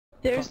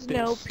There's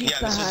no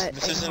Pizza Hut in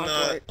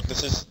Hogwarts.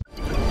 This is.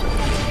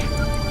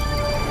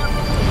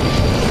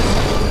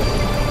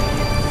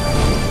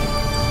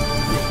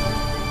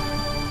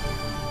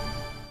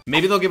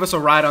 Maybe they'll give us a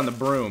ride on the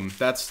broom.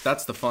 That's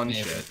the fun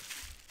shit.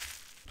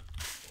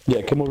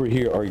 Yeah, come over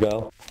here,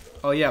 Argyle.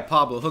 Oh yeah,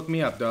 Pablo, hook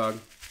me up, dog.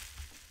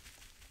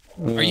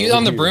 Are you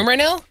on the broom right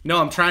now? No,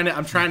 I'm trying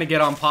to get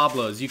on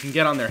Pablo's. You can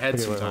get on their head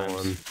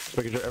sometimes.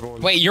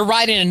 Wait, you're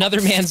riding another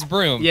man's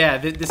broom. Yeah,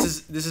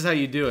 this is how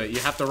you do it. You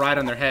have to ride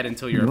on their head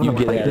until you're. You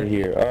get out of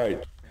here. All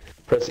right,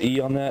 press E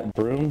on that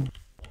broom,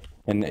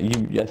 and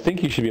I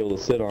think you should be able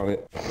to sit on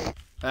it.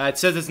 It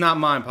says it's not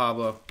mine,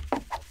 Pablo.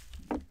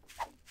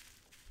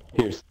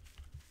 Here,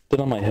 sit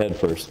on my head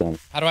first, then.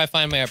 How do I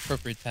find my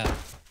appropriate tab?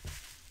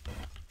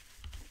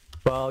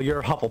 Well,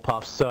 you're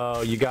Hufflepuff,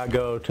 so you gotta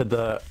go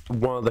to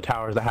one of the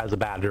towers that has a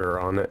badger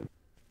on it.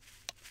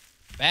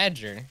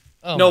 Badger?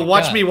 Oh no, my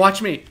watch God. me,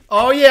 watch me.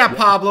 Oh yeah,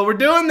 Pablo, we're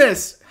doing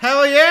this.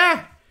 Hell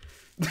yeah.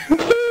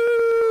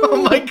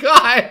 Oh my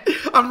God,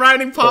 I'm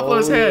riding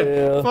Pablo's head.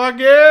 Yeah. Fuck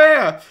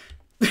yeah.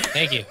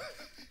 Thank you.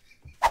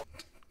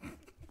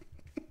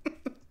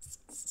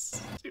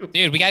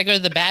 Dude, we gotta go to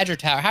the Badger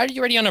Tower. How are you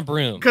already on a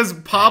broom? Because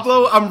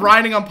Pablo, I'm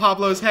riding on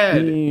Pablo's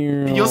head.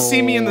 You'll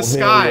see me in the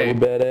sky.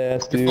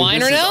 Badass, dude. Flying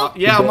right now?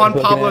 Yeah, I'm on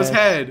Pablo's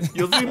head.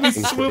 You'll see me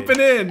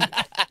swooping in.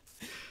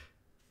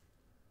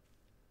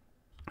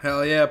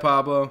 Hell yeah,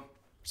 Pablo.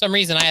 For some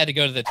reason, I had to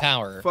go to the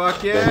tower.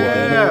 Fuck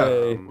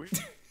yeah.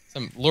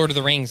 Some Lord of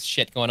the Rings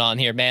shit going on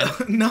here, man.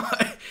 No.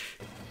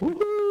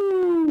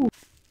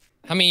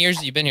 How many years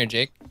have you been here,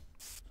 Jake?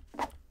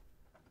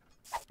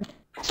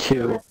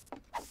 2.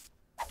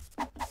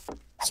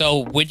 So,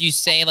 would you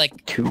say,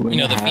 like, 2 and you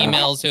know, a the half.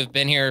 females who have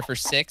been here for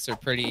 6 are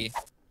pretty,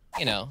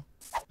 you know,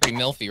 pretty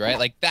milfy, right?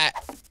 Like, that,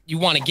 you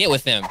want to get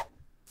with them.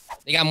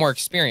 They got more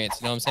experience,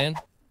 you know what I'm saying?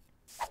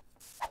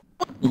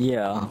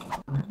 Yeah,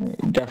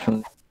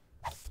 definitely.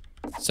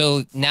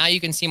 So, now you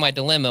can see my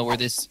dilemma where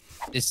this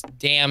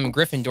damn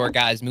Gryffindor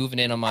guy's moving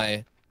in on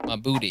my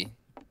booty.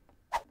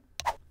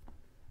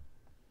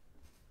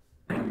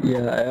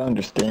 Yeah, I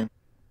understand.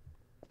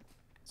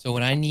 So,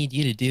 what I need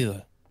you to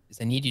do is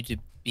I need you to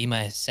be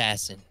my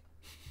assassin,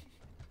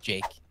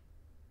 Jake.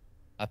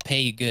 I'll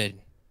pay you good.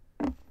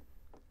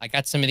 I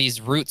got some of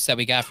these roots that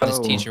we got from this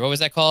teacher. What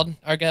was that called,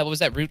 Argyle? What was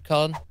that root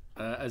called?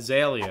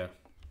 Azalea.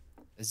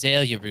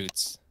 Azalea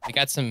roots. We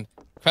got some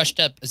crushed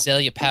up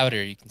azalea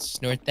powder. You can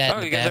snort that.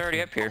 Oh, you guys are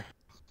already up here.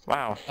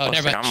 Wow. Oh,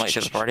 never mind. I'm late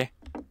to the party.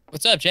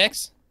 What's up,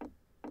 Jax?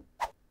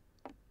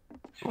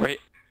 Wait,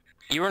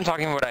 you weren't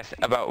talking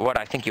about what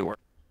I think you were.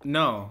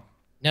 No.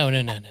 No.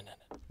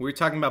 We were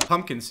talking about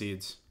pumpkin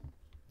seeds.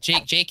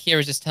 Jake here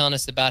was just telling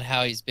us about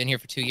how he's been here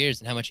for 2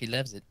 years and how much he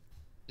loves it.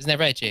 Isn't that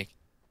right, Jake?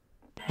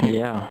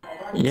 Yeah.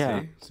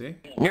 Yeah. See?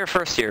 You're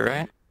first year,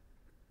 right?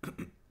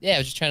 Yeah, I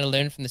was just trying to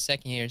learn from the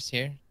second years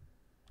here.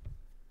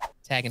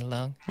 Tagging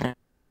along.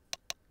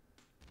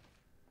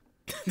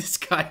 This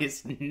guy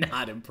is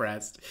not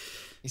impressed.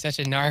 He's such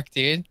a narc,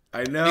 dude.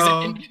 I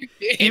know.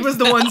 He was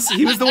the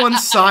one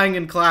sighing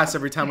in class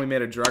every time we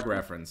made a drug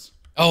reference.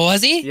 Oh,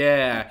 was he?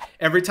 Yeah.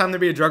 Every time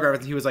there'd be a drug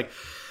reference, he was like,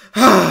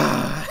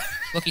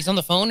 Look, he's on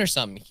the phone or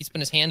something. He's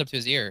putting his hand up to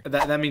his ear.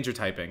 That means you're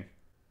typing.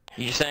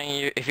 You're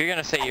saying if you're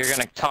gonna say you're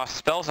gonna toss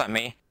spells at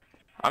me,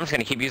 I'm just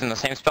gonna keep using the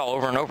same spell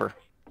over and over.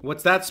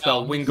 What's that spell?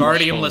 Oh,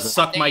 Wingardium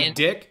suck my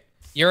dick?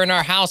 You're in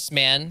our house,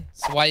 man.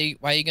 So why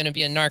are you gonna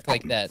be a narc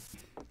like that?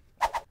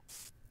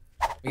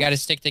 We gotta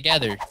stick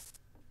together.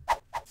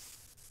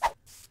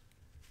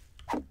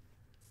 I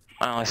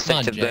only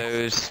stick to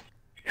those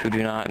who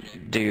do not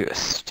do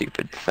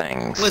stupid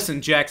things.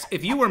 Listen, Jax,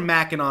 if you were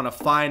macking on a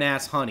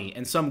fine-ass honey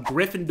and some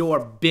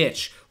Gryffindor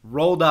bitch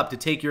rolled up to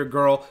take your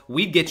girl,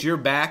 we'd get your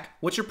back.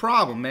 What's your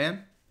problem,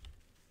 man?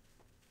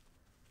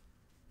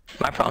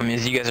 My problem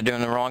is you guys are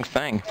doing the wrong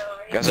thing.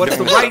 You guys are What's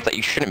doing the stuff that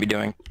you shouldn't be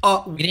doing.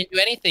 We didn't do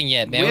anything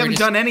yet, man. We haven't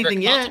done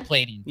anything yet.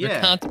 Contemplating. Yeah.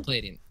 We're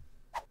contemplating.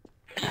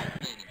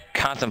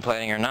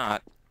 Contemplating or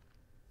not.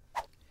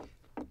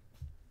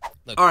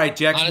 Look, All right,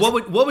 Jax,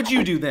 honestly, what would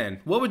you do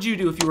then? What would you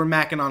do if you were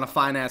macking on a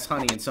fine-ass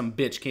honey and some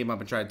bitch came up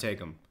and tried to take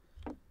him?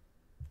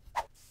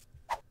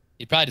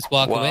 he'd probably just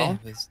walk away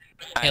with his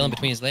tail in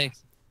between his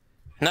legs.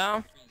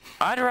 No,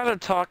 I'd rather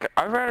talk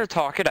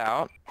it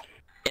out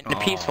in a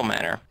peaceful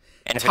manner.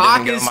 And if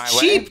Talk it doesn't is go my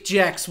cheap, way,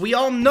 Jax. We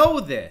all know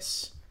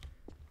this.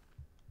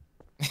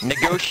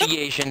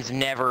 negotiations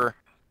never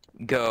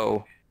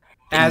go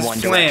in As one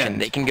planned. direction.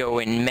 They can go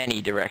in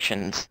many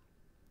directions.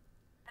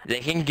 They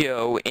can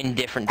go in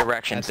different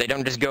directions. They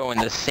don't just go in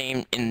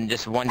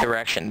just one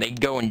direction. They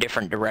go in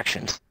different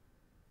directions.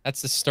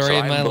 That's the story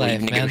of my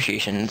life, man.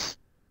 Negotiations.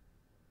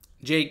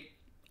 Jake.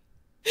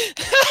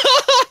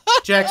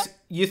 Jax,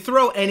 you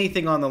throw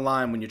anything on the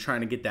line when you're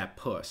trying to get that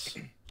puss.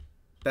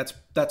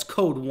 That's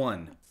code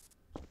 1.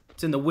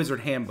 It's in the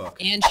wizard handbook.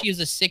 And she was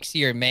a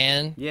 6-year,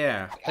 man.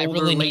 Yeah, I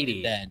older really lady.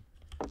 needed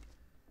that.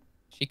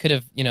 She could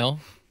have, you know,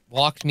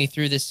 walked me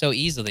through this so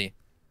easily.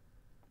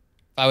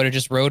 If I would have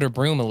just rode her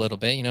broom a little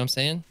bit, you know what I'm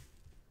saying?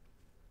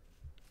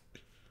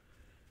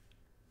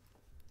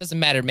 Doesn't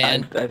matter,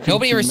 man. I think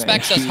Nobody he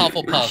respects us meant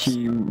Hufflepuffs.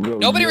 he wrote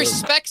Nobody your-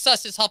 respects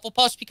us as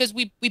Hufflepuffs because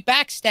we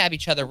backstab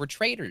each other. We're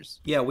traitors.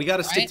 Yeah, we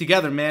gotta stick Right?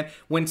 together, man.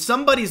 When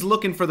somebody's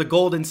looking for the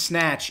golden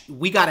snatch,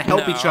 we gotta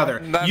help each other.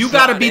 that's You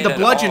gotta not be it the at all.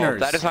 bludgeoners.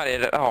 That is not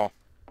it at all.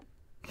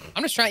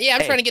 I'm just trying. Yeah,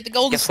 I'm Hey, trying to get the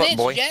golden guess what, snitch,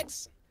 boy?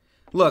 Jax.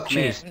 Look,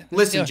 man. do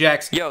Listen, it.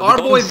 Jax. Yo, the Our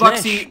boy golden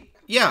snitch Vuxxy.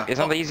 Yeah. It's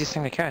not the easiest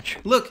thing to catch.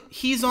 Look,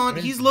 he's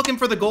looking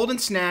for the golden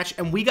snatch,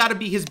 and we gotta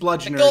be his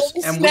bludgeoners.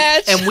 golden and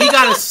snatch. we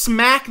gotta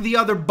smack the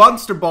other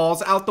Bunster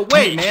balls out the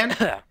way, man.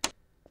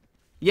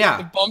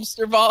 Yeah.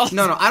 Bumpster balls.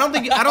 No, I don't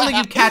think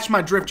you catch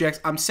my drift,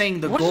 Jax. I'm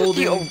saying the What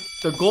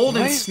is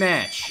golden What?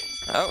 snatch.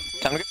 Oh,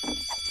 time to go.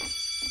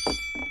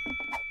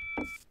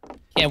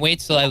 Can't wait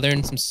till I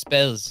learn some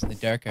spells in the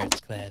dark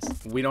arts class.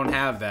 We don't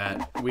have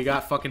that. We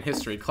got fucking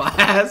history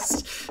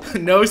class.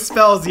 No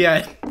spells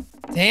yet.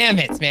 Damn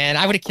it, man.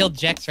 I would have killed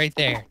Jex right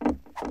there. That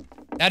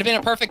would have been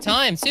a perfect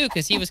time, too,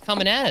 because he was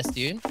coming at us,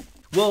 dude.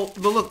 Well,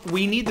 look,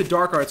 we need the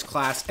dark arts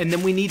class, and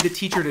then we need the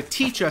teacher to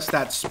teach us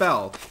that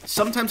spell.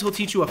 Sometimes he'll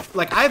teach you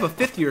like, I have a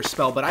 5th year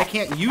spell, but I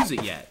can't use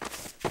it yet.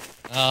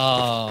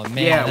 Oh,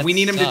 man. Yeah, that we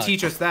need him to sucks.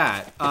 teach us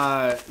that.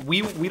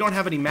 We don't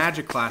have any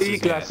magic classes After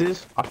your yet.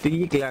 glasses. After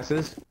your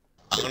glasses.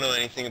 I don't know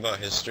anything about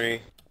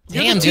history.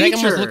 You're Damn, the dude, I can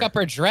almost teacher. look up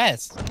her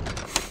dress.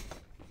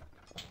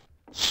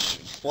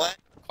 What?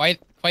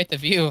 Quite the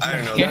view.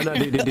 I don't know.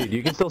 No, dude,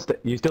 you can still stay.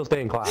 You still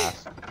stay in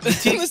class.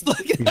 Just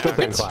look at You still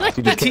stay in class.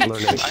 You just can't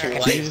learn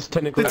any. You just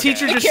technically. The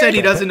teacher just said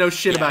he doesn't know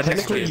shit about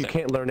Technically, history. you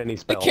can't learn any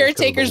The spells.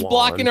 caretaker's 'cause of the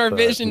blocking wand, our but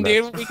vision,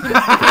 that's- dude. We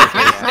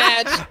can't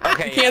snatch.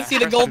 Okay, You can't see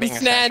the first I'm golden being a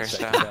snatch.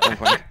 snatcher,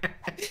 so-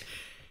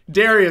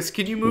 Darius,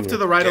 can you move to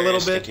the right a little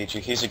Darius can bit? teach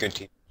you. He's a good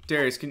teacher.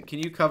 Darius, can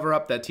you cover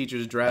up that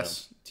teacher's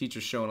dress?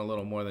 Teacher's showing a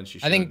little more than she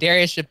should. I think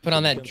Darius should put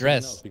on that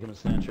dress. Become a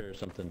snatcher or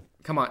something.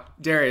 Come on,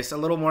 Darius, a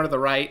little more to the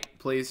right,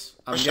 please.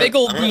 Big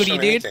ol' I'm not booty, showing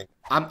dude. anything.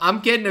 I'm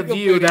getting a Big ol'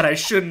 view booty. that I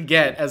shouldn't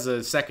get as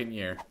a 2nd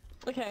year.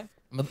 Okay.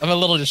 I'm a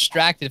little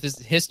distracted if this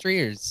is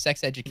history or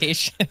sex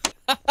education.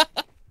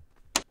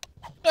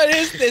 What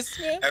is this,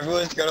 man?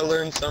 Everyone's got to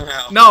learn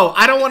somehow. No,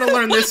 I don't want to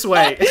learn this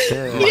way.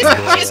 He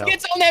just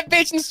gets on that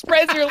bitch and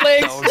spreads her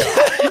legs.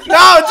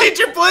 No,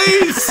 teacher,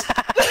 please!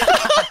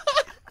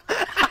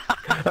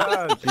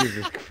 Oh,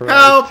 Jesus Christ.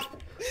 Help!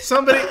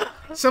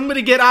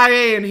 Somebody get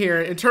IA in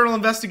here. Internal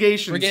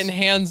investigations. We're getting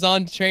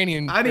hands-on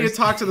training. I need to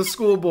talk to the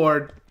school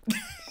board.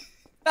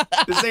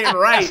 This ain't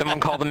right. Someone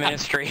call the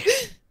ministry.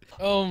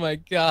 Oh my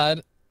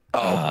god.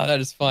 Oh, that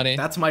is funny.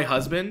 That's my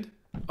husband?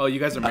 Oh, you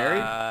guys are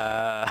married?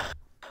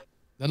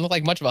 Doesn't look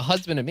like much of a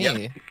husband to me.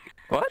 Yep.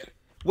 What?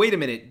 Wait a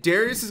minute.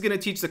 Darius is going to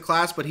teach the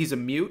class, but he's a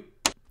mute?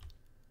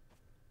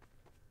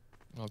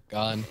 Oh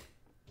god.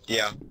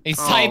 Yeah. He's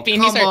Oh,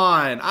 typing. come He's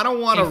on. I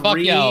don't want Hey, to fuck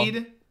yo.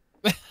 read.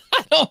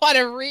 I don't want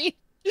to read.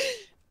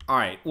 All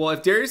right. Well,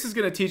 if Darius is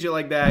going to teach it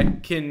like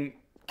that, can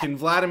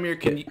Vladimir,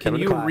 can Come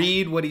you into class.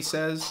 read what he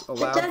says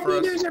aloud for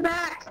us? are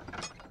back.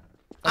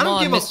 I Come don't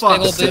on, give a Miss fuck.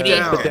 Figgle Sit Booty.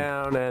 down. Sit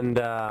down and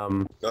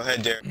Go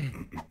ahead, Derek.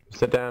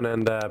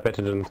 pay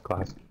attention to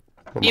class.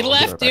 Hold He on, I'll be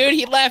left, right back. dude.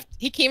 He left.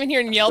 He came in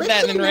here and yelled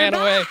that and then ran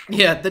away.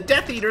 Yeah, the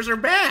Death Eaters are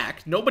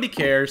back. Nobody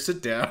cares.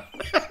 Sit down.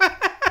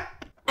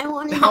 I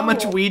want to How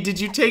much weed did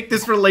you take?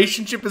 This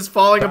relationship is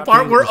falling Stop apart.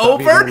 being- We're stop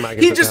being over. my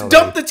He just personality.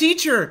 dumped the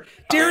teacher.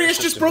 Darius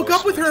just just broke divorced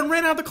up with me. her and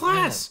ran out of the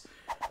class.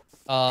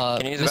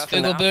 Can you use the Miss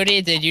bathroom Figgle now?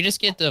 Booty, did you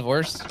just get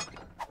divorced?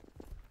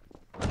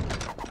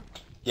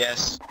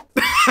 Yes.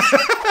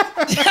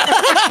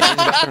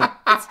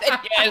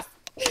 Yes.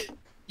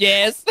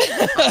 Yes.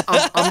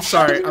 I'm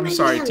sorry. I'm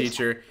sorry,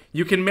 teacher.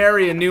 You can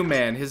marry a new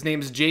man. His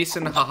name's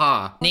Jason.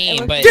 Haha.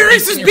 Name, but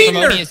Darius he's is your beating her.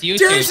 promoting his YouTube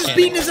Darius is channel.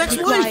 beating his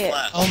ex-wife.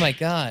 Quiet. Oh my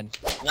god.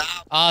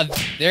 No.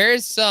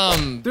 There's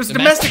some. There's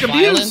domestic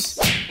abuse.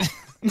 violence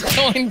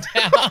going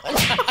down.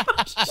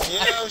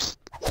 Yes.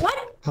 What?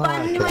 Oh,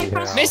 Button do I okay,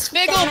 press? now. Miss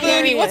Figgle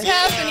Booty, what's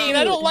happening?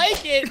 I don't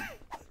like it.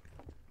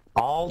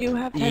 Alt You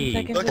have 10 E.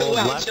 seconds Look to at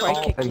stop left, before I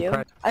alt, kick and you.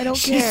 press- I don't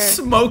She care.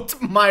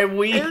 smoked my I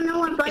weed. don't know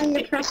what button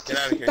to press to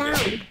Get out of sit here, down.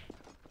 dude.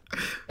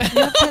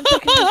 You have 10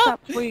 seconds to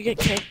stop before you get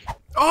kicked.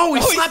 Oh,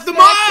 he Oh, he slapped the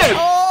smacked-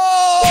 mod.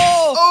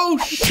 Oh! Oh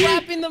shit.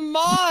 Slapping the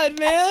mod,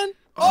 man.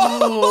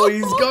 Oh,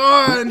 he's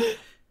gone.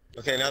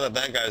 Okay, now that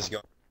that guy's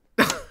gone.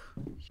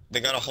 They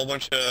got a whole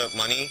bunch of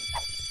money.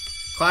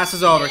 Class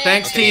is over.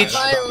 Thanks, Okay, teach.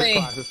 Finally.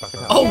 Class is fucking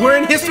hell. Oh, we're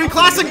in history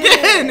class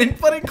again,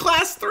 but in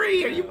class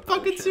 3. Are you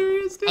fucking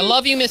serious, dude? I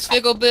love you, Miss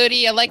Figgle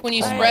Booty. I like when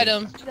you spread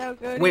them. So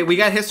good. Wait, we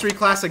got history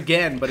class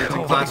again, but it's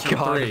in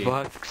classroom 3.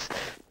 Bucks.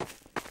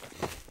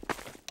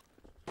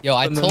 Yo,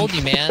 I told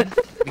you, man.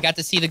 We got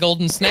to see the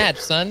golden snatch,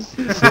 son.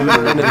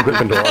 Slytherin and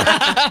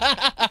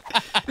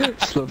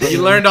Gryffindor.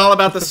 You learned all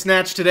about the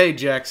snatch today,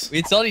 Jex.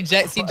 We told you,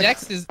 Jex. See,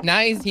 Jex is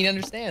nice. He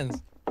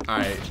understands. All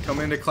right, come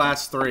into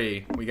class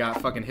 3. We got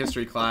fucking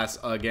history class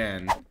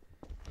again.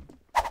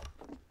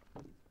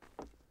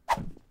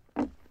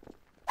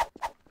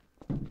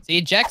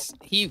 See, Jex,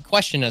 he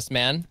questioned us,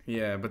 man.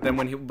 Yeah, but then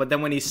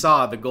when he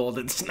saw the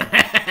golden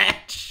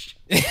snatch.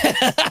 He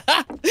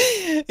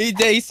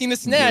seen the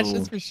snatch, Yo.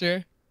 that's for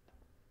sure.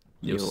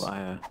 Yo,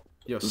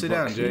 Yo, sit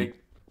down, Vuxxy. Jake.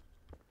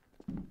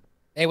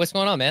 Hey, what's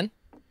going on, man?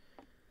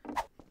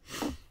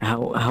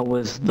 How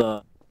was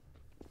the?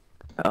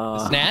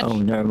 Snatch? Oh,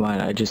 never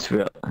mind. I just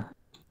real.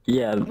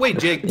 Yeah. Wait,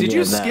 Jake, did yeah,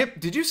 you that. skip?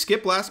 Did you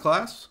skip last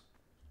class?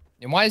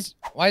 And why is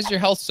your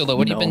health so low?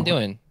 What have you been No.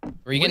 doing?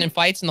 Were you getting in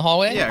fights in the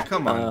hallway? Yeah,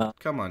 come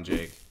on,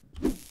 Jake.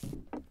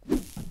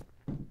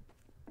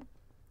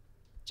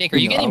 Jake, are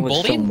you getting I was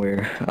bullied?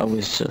 somewhere. I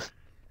was just.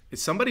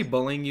 Is somebody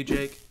bullying you,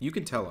 Jake? You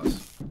can tell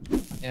us.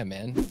 Yeah,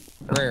 man.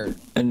 Rare.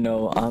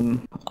 No,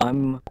 I'm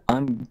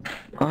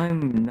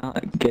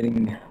not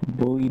getting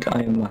bullied.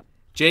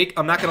 Jake,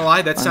 I'm not gonna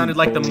lie, that sounded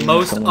like the bullying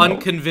most someone else.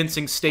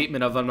 unconvincing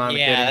statement of I'm not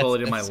Yeah, getting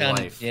bullied in my that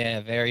sounded- life.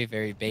 Yeah, very,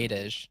 very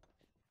beta-ish.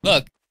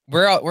 Look,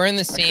 we're in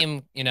the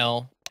same,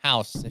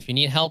 house. If you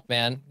need help,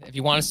 man, if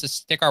you want us to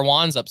stick our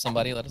wands up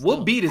somebody, let us We'll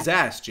know. beat his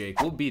ass,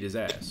 Jake. We'll beat his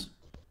ass.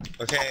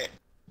 Okay,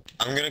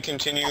 I'm gonna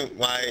continue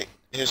my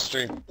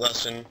history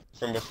lesson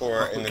from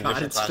before in the God,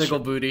 different it's classroom. Fickle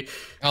Booty.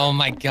 Oh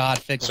my God,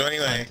 Fickle. So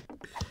anyway,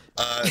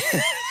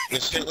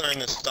 this Hitler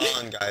and this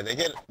Stalin guy, they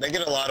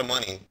get a lot of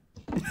money.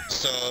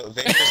 So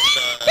they just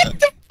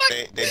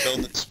they build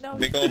this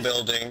big old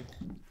building.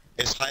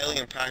 It's highly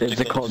impractical.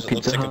 Is it called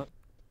because Pizza Hut?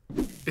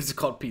 Is it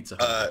called Pizza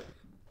Hut?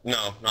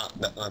 No,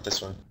 not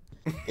this one.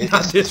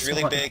 Not this It's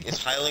really one. big.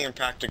 It's highly It's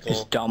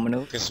impractical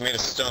Domino's. because it's made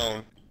of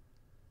stone,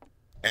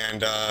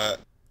 and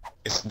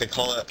they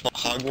call it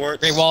Hogwarts.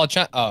 Great Wall of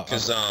China. Oh,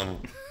 Because Oh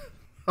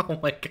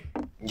my god.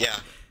 yeah,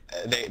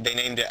 they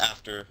named it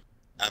after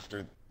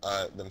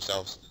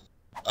themselves.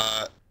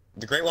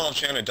 The Great Wall of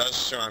China does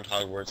surround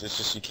Hogwarts. It's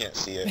just you can't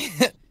see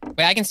it.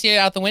 wait, I can see it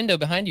out the window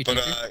behind you, But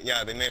teacher.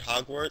 yeah, they made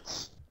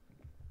Hogwarts.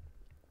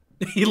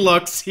 He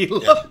looks. It's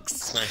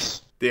looks.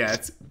 nice. Yeah,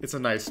 it's a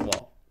nice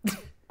wall.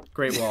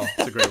 Great wall.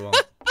 It's a great wall.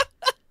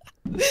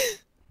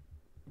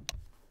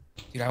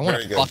 Dude, I want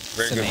very to good, fuck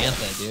very good.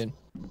 Samantha, dude.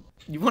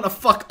 You want to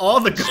fuck all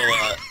the So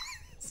girls?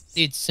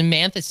 Dude,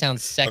 Samantha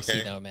sounds sexy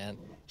Okay. though, man.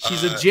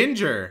 She's a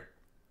ginger.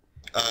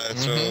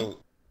 so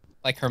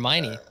Like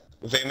Hermione.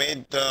 they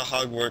made the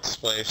Hogwarts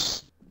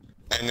place,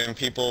 and then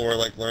people were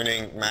like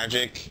learning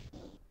magic.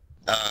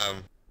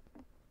 The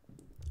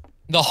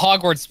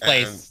Hogwarts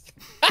place.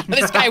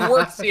 This guy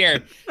works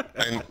here.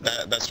 And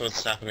that's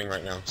what's happening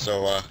right now.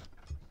 So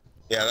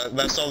yeah,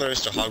 that's all there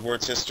is to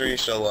Hogwarts history.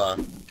 So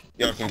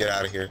y'all can get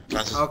out of here.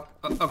 Classes. Oh,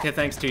 okay,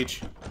 thanks,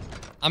 Teach.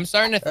 I'm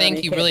starting to think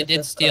you he can't really did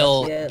discuss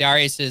steal yet.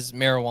 Darius's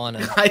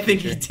marijuana. I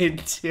think he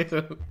did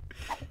too.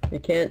 You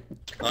can't.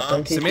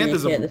 I'm teaching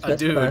Samantha's you can't a dismiss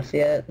dude. class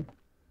yet.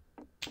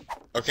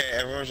 Okay,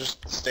 everyone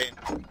just stay.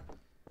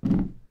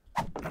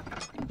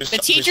 The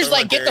teacher's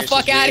like, get the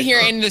fuck out of here,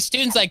 and the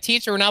student's like,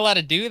 teacher, we're not allowed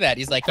to do that.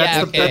 He's like,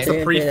 yeah, That's okay.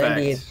 the prefect.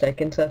 98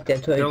 seconds left.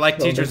 Get to They're like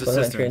teacher's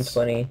assistants.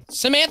 120.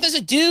 Samantha's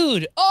a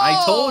dude. Oh,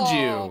 I told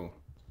you.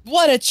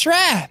 What a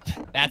trap.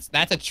 That's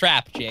a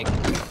trap, Jake.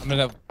 I'm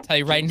gonna tell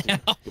you right now.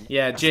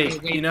 Yeah,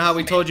 Jake, you know how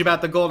we told you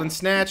about the golden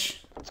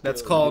snatch?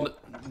 That's called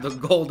the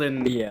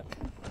golden... Yeah.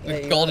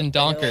 The golden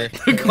donker.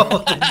 The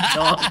golden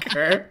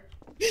donker.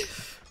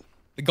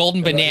 The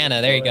golden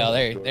banana. There you go.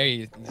 There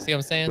you see what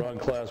I'm saying? Wrong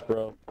class,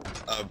 bro.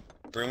 A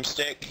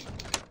broomstick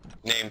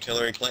named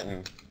Hillary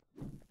Clinton.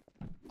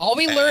 All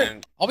we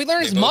learn And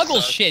is they both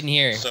muggle suck, shit in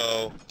here.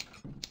 So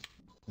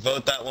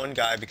vote that one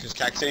guy because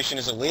taxation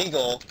is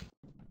illegal,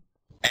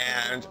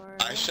 and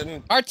I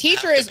shouldn't. Our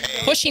teacher have is to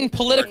pay pushing for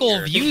political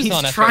work here. views He's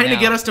on us trying right to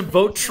now. get us to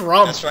vote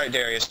Trump. That's right,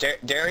 Darius.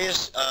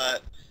 Darius,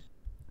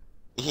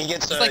 he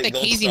gets It's like the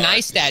gold Casey star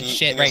Neistat 'cause he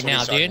shit knows right what now,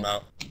 he's talking dude.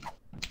 about.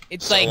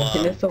 It's So, like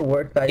You missed a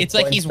word 5 it's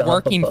like points he's off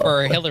working of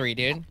for both. Hillary,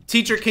 dude.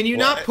 Teacher, can you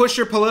not What? push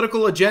your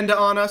political agenda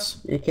on us?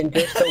 You can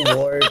just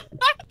award.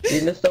 You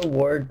just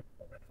award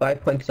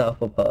 5 points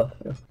off of Puff.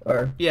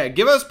 Or Yeah,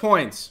 give us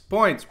points.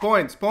 Points.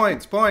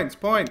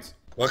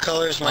 What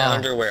color is my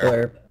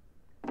underwear?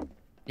 slurp.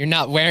 You're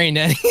not wearing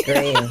any.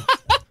 Green.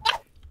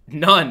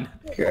 None.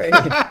 Great.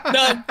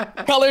 None.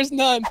 Colors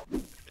none.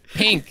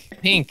 Pink.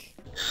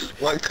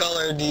 What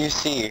color do you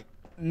see?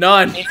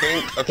 None.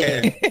 Pink?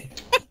 Okay.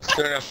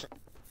 Good enough.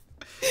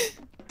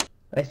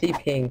 I see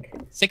pink.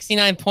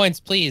 69 points,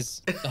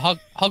 please. The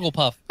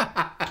Hugglepuff.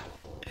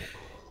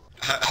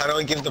 How do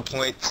I give the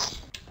points?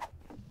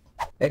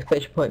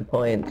 Exclamation point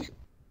points.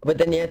 But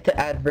then you have to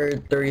add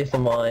the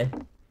reason why.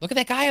 Look at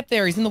that guy up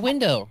there. He's in the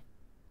window.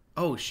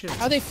 Oh, shit.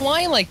 How are they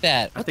flying like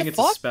that? I What think the it's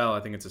a fuck? spell. I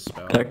think it's a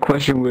spell. That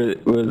question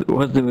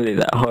wasn't really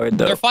that hard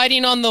though. They're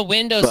fighting on the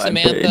window, But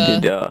Samantha.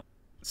 it did,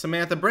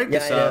 Samantha, break Yeah,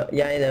 this I know. up.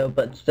 Yeah, I know.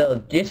 But still,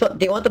 do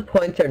you want the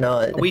points or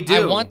not? We do.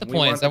 I want the We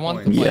points. I want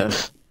the points.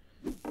 yes.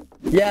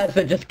 Yeah,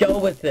 so just go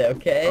with it,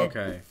 okay?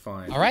 Okay,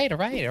 fine. All right.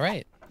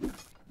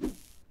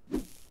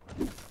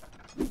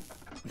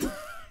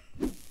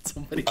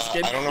 Somebody's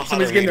I don't know how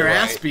somebody's to getting their read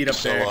ass right, beat up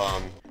so, there.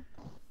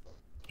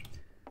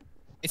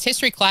 It's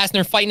history class and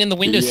they're fighting in the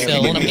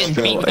windowsill and I'm getting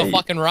beat with a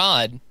fucking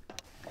rod.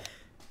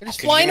 They're just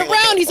Could you flying give me,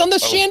 like, around. He's on the a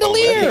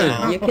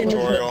chandelier.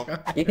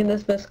 You can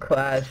dismiss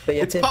class, but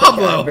you have It's to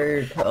Pablo.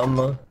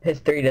 advert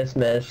history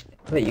dismissed.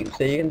 So you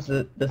can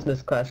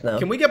dismiss class now.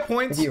 Can we get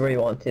points? If you really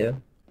want to.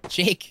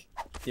 Jake,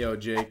 Yo,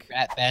 Jake.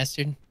 rat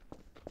bastard.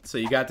 So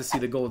you got to see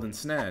the golden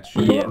snatch.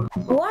 Yeah.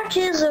 What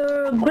is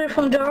a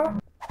Gryffindor?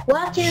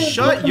 What is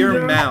Shut your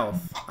Gryffindor?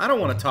 mouth. I don't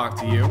want to talk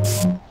to you.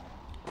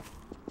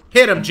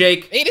 Hit him,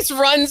 Jake. He just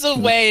runs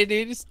away,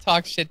 dude. He just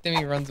talks shit to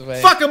me, runs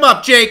away. Fuck him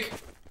up, Jake.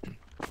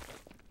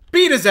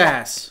 Beat his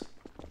ass.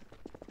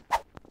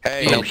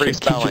 Hey, no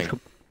freestyling.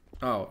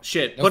 Oh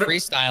shit! No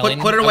freestyling.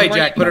 Put it away,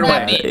 Jack. Put it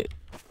away.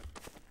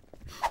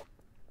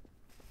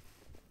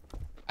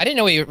 I didn't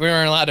know we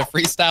weren't allowed to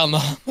freestyle in the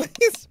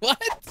hallways.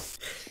 What?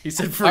 He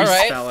said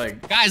freestyling. All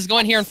right. Guys, go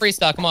in here and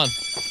freestyle. Come on.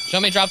 Show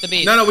me drop the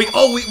beat. No, we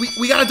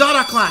got a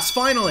Dada class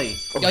finally.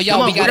 Yo,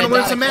 Come on, we got we're gonna a learn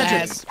Dada some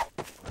magic. class.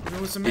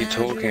 What are you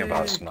talking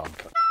about, Snub?